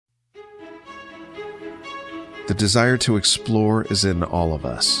The desire to explore is in all of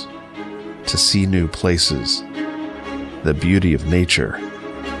us, to see new places, the beauty of nature,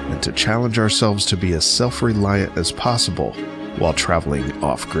 and to challenge ourselves to be as self-reliant as possible while traveling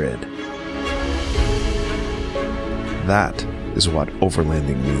off-grid. That is what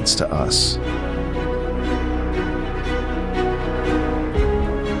overlanding means to us.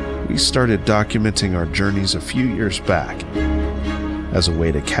 We started documenting our journeys a few years back as a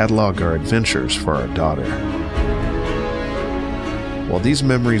way to catalog our adventures for our daughter. While these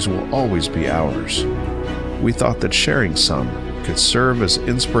memories will always be ours, we thought that sharing some could serve as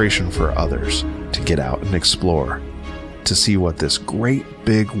inspiration for others to get out and explore, to see what this great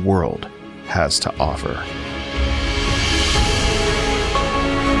big world has to offer.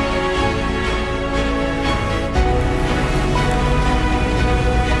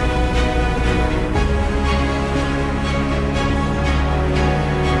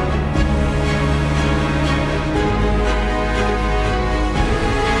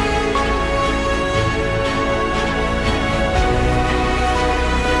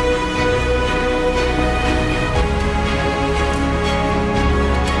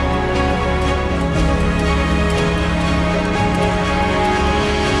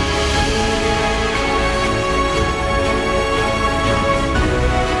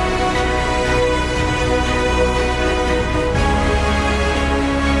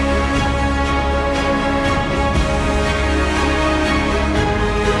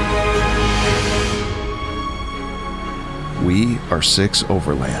 We are Six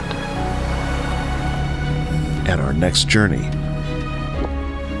Overland, and our next journey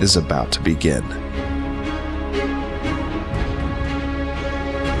is about to begin.